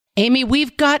Amy,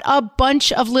 we've got a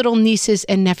bunch of little nieces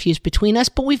and nephews between us,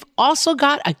 but we've also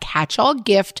got a catch-all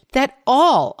gift that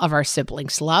all of our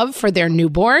siblings love for their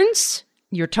newborns.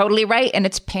 You're totally right, and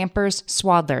it's Pampers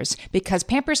Swaddlers, because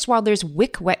Pampers Swaddlers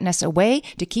wick wetness away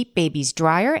to keep babies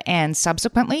drier and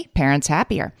subsequently parents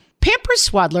happier. Pampers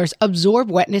Swaddlers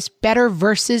absorb wetness better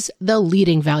versus the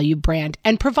leading value brand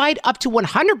and provide up to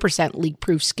 100%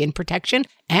 leak-proof skin protection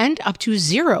and up to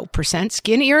 0%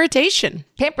 skin irritation.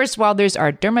 Pampers Swaddlers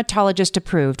are dermatologist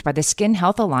approved by the Skin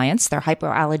Health Alliance. They're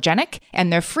hypoallergenic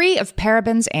and they're free of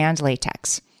parabens and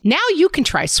latex. Now you can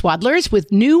try Swaddlers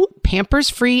with new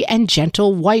Pampers-free and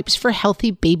gentle wipes for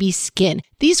healthy baby skin.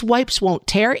 These wipes won't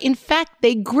tear. In fact,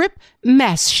 they grip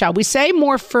mess, shall we say,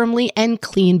 more firmly and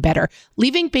clean better,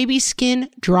 leaving baby skin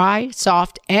dry,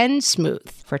 soft, and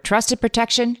smooth. For trusted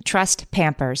protection, trust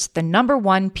Pampers, the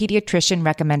 #1 pediatrician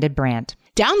recommended brand.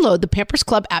 Download the Pampers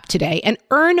Club app today and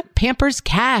earn Pampers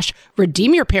Cash.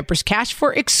 Redeem your Pampers Cash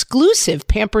for exclusive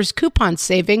Pampers coupon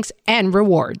savings and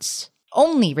rewards.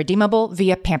 Only redeemable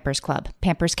via Pampers Club.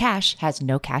 Pampers Cash has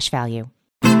no cash value.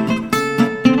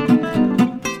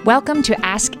 Welcome to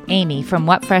Ask Amy from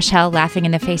What Fresh Hell, laughing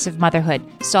in the face of motherhood,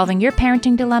 solving your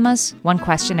parenting dilemmas one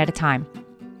question at a time.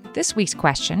 This week's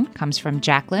question comes from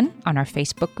Jacqueline on our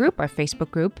Facebook group. Our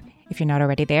Facebook group, if you're not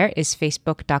already there, is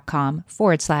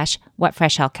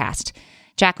facebook.com/whatfreshhellcast.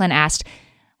 Jacqueline asked,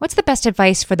 "What's the best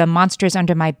advice for the monsters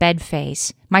under my bed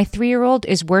phase? My 3-year-old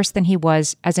is worse than he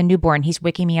was as a newborn. He's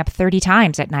waking me up 30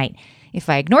 times at night. If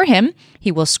I ignore him,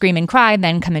 he will scream and cry,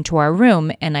 then come into our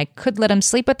room, and I could let him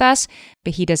sleep with us,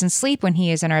 but he doesn't sleep when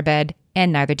he is in our bed,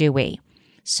 and neither do we.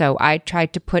 So I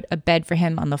tried to put a bed for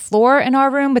him on the floor in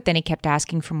our room, but then he kept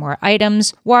asking for more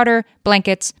items, water,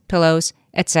 blankets, pillows,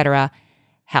 etc.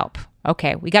 Help."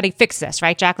 Okay, we got to fix this,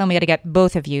 right, Jacqueline? We got to get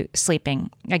both of you sleeping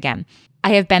again.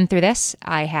 I have been through this.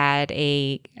 I had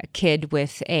a kid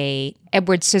with a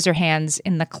Edward Scissorhands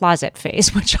in the closet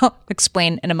phase, which I'll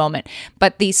explain in a moment.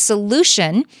 But the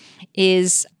solution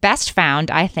is best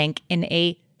found, I think, in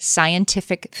a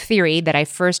scientific theory that I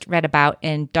first read about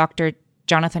in Dr.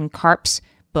 Jonathan Karp's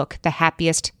book, The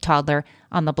Happiest Toddler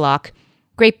on the Block.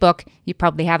 Great book. You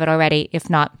probably have it already. If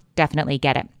not, definitely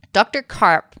get it. Dr.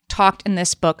 Karp talked in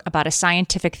this book about a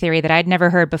scientific theory that I'd never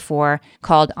heard before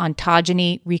called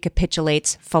ontogeny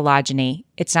recapitulates phylogeny.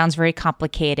 It sounds very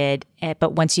complicated,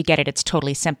 but once you get it, it's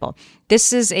totally simple.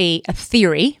 This is a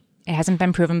theory. It hasn't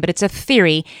been proven, but it's a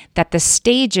theory that the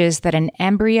stages that an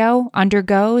embryo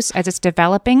undergoes as it's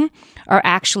developing are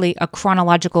actually a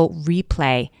chronological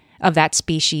replay of that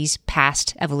species'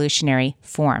 past evolutionary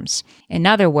forms. In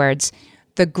other words,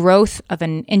 the growth of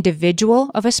an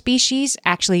individual of a species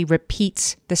actually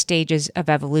repeats the stages of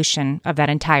evolution of that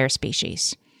entire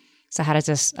species. So how does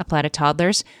this apply to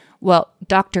toddlers? Well,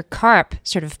 Dr. Karp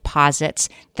sort of posits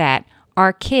that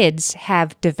our kids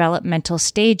have developmental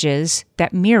stages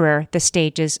that mirror the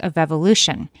stages of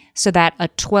evolution, so that a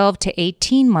 12 to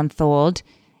 18-month-old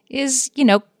is,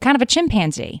 kind of a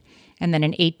chimpanzee. And then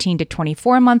an 18 to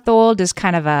 24-month-old is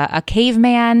kind of a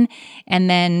caveman.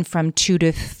 And then from 2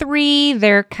 to 3,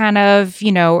 they're kind of,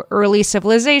 early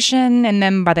civilization. And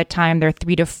then by the time they're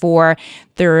 3 to 4,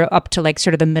 they're up to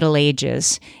sort of the Middle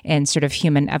Ages in sort of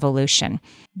human evolution.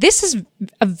 This is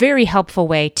a very helpful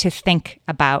way to think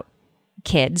about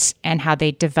kids and how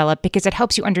they develop, because it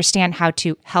helps you understand how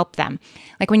to help them.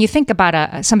 Like when you think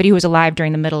about somebody who was alive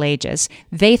during the Middle Ages,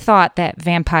 they thought that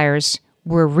vampires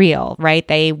were real, right?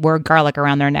 They wore garlic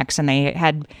around their necks and they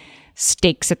had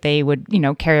stakes that they would,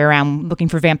 carry around looking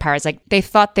for vampires. They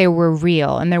thought they were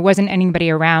real, and there wasn't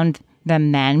anybody around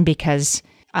them then because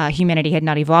humanity had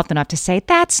not evolved enough to say,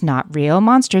 that's not real.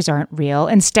 Monsters aren't real.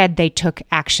 Instead, they took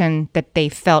action that they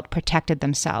felt protected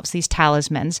themselves, these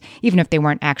talismans, even if they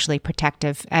weren't actually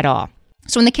protective at all.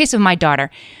 So in the case of my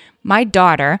daughter,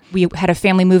 we had a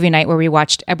family movie night where we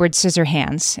watched Edward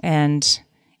Scissorhands, and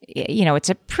it's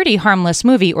a pretty harmless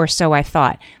movie, or so I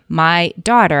thought. My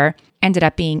daughter ended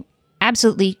up being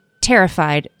absolutely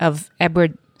terrified of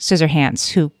Edward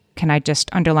Scissorhands, who, can I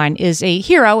just underline, is a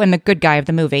hero and the good guy of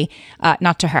the movie,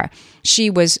 not to her. She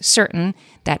was certain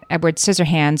that Edward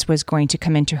Scissorhands was going to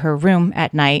come into her room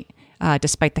at night,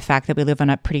 despite the fact that we live on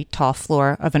a pretty tall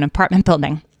floor of an apartment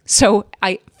building. So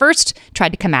I first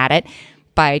tried to come at it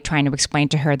by trying to explain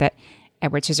to her that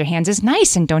Edward Scissorhands is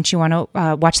nice, and don't you want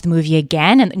to watch the movie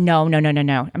again? And no,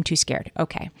 I'm too scared.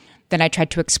 Okay. Then I tried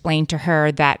to explain to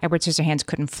her that Edward Scissorhands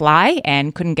couldn't fly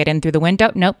and couldn't get in through the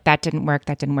window. Nope, that didn't work.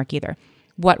 That didn't work either.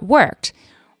 What worked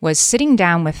was sitting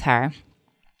down with her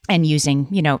and using,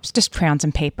 just crayons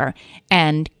and paper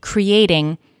and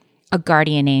creating a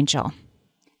guardian angel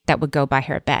that would go by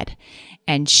her bed.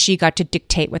 And she got to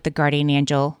dictate what the guardian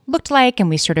angel looked like, and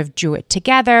we sort of drew it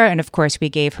together. And of course, we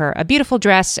gave her a beautiful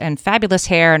dress and fabulous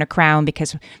hair and a crown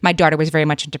because my daughter was very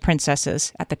much into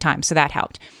princesses at the time, so that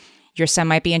helped. Your son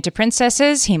might be into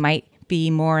princesses. He might be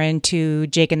more into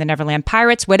Jake and the Neverland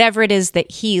Pirates, whatever it is that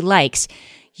he likes.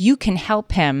 You can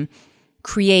help him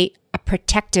create a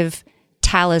protective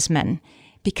talisman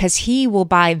because he will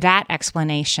buy that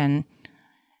explanation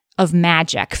of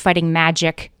magic, fighting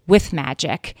magic with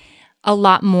magic, a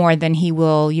lot more than he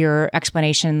will your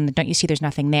explanation, don't you see there's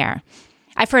nothing there?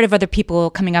 I've heard of other people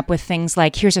coming up with things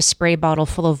like, here's a spray bottle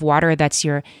full of water that's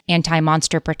your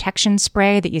anti-monster protection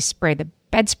spray that you spray the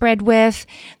bedspread with,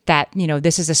 that,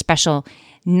 this is a special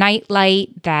night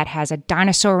light that has a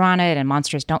dinosaur on it and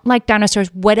monsters don't like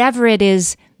dinosaurs, whatever it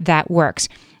is that works.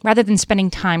 Rather than spending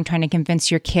time trying to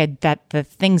convince your kid that the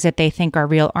things that they think are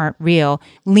real aren't real,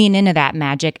 lean into that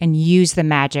magic and use the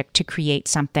magic to create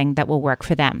something that will work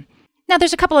for them. Now,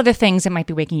 there's a couple other things that might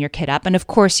be waking your kid up, and of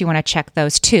course you want to check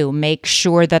those too. Make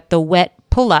sure that the wet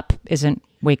pull-up isn't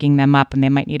waking them up and they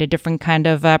might need a different kind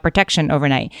of protection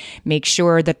overnight. Make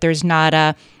sure that there's not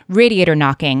a radiator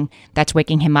knocking that's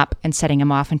waking him up and setting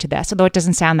him off into this, although it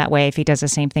doesn't sound that way if he does the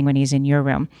same thing when he's in your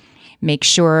room. Make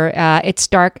sure it's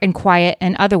dark and quiet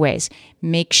in other ways.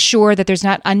 Make sure that there's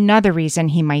not another reason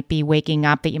he might be waking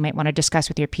up that you might want to discuss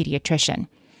with your pediatrician.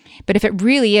 But if it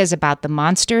really is about the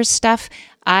monsters stuff,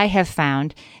 I have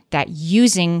found that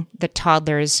using the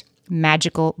toddler's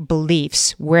magical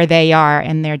beliefs where they are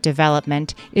in their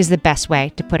development is the best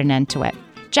way to put an end to it.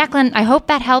 Jacqueline, I hope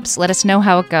that helps. Let us know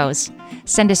how it goes.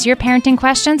 Send us your parenting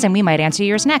questions and we might answer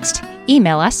yours next.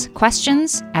 Email us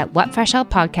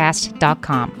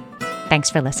questions@whatfreshhellpodcast.com. Thanks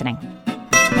for listening.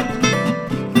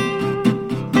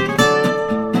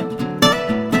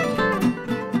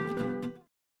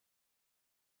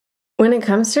 When it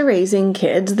comes to raising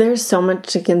kids, there's so much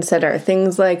to consider.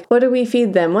 Things like, what do we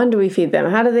feed them? When do we feed them?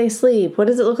 How do they sleep? What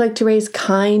does it look like to raise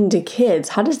kind kids?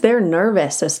 How does their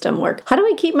nervous system work? How do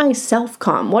I keep myself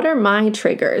calm? What are my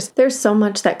triggers? There's so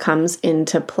much that comes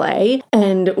into play,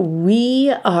 and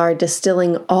we are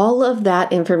distilling all of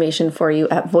that information for you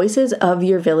at Voices of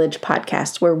Your Village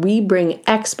podcast, where we bring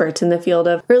experts in the field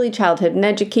of early childhood and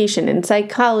education and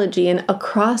psychology and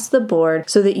across the board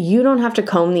so that you don't have to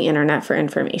comb the internet for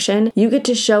information. You get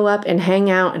to show up and hang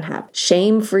out and have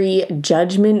shame-free,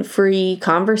 judgment-free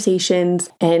conversations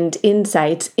and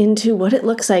insights into what it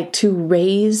looks like to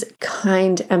raise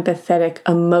kind, empathetic,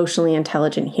 emotionally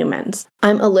intelligent humans.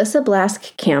 I'm Alyssa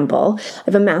Blask Campbell. I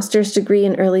have a master's degree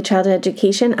in early childhood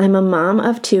education. I'm a mom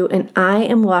of 2, and I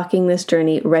am walking this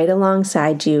journey right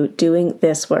alongside you doing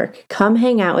this work. Come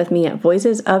hang out with me at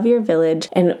Voices of Your Village,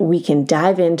 and we can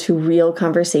dive into real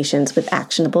conversations with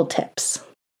actionable tips.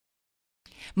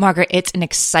 Margaret, it's an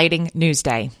exciting news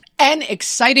day. An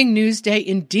exciting news day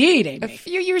indeed, Amy. A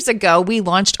few years ago, we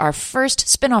launched our first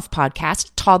spin-off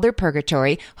podcast, Toddler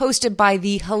Purgatory, hosted by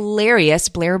the hilarious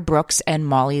Blair Brooks and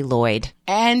Molly Lloyd.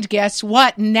 And guess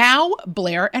what? Now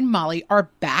Blair and Molly are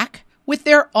back with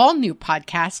their all-new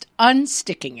podcast,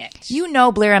 Unsticking It. You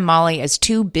know Blair and Molly as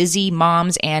 2 busy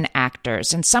moms and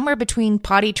actors, and somewhere between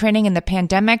potty training and the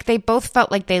pandemic, they both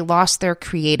felt like they lost their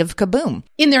creative kaboom.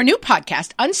 In their new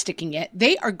podcast, Unsticking It,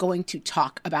 they are going to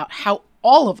talk about how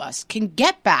all of us can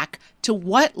get back to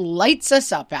what lights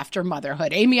us up after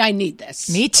motherhood. Amy, I need this.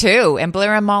 Me too. And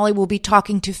Blair and Molly will be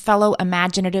talking to fellow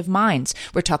imaginative minds.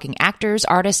 We're talking actors,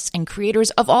 artists, and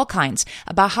creators of all kinds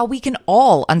about how we can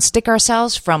all unstick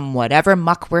ourselves from whatever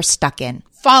muck we're stuck in.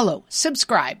 Follow,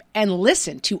 subscribe, and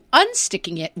listen to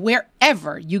Unsticking It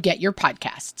wherever you get your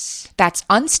podcasts. That's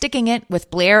Unsticking It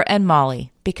with Blair and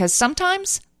Molly, because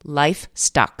sometimes life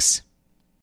stucks.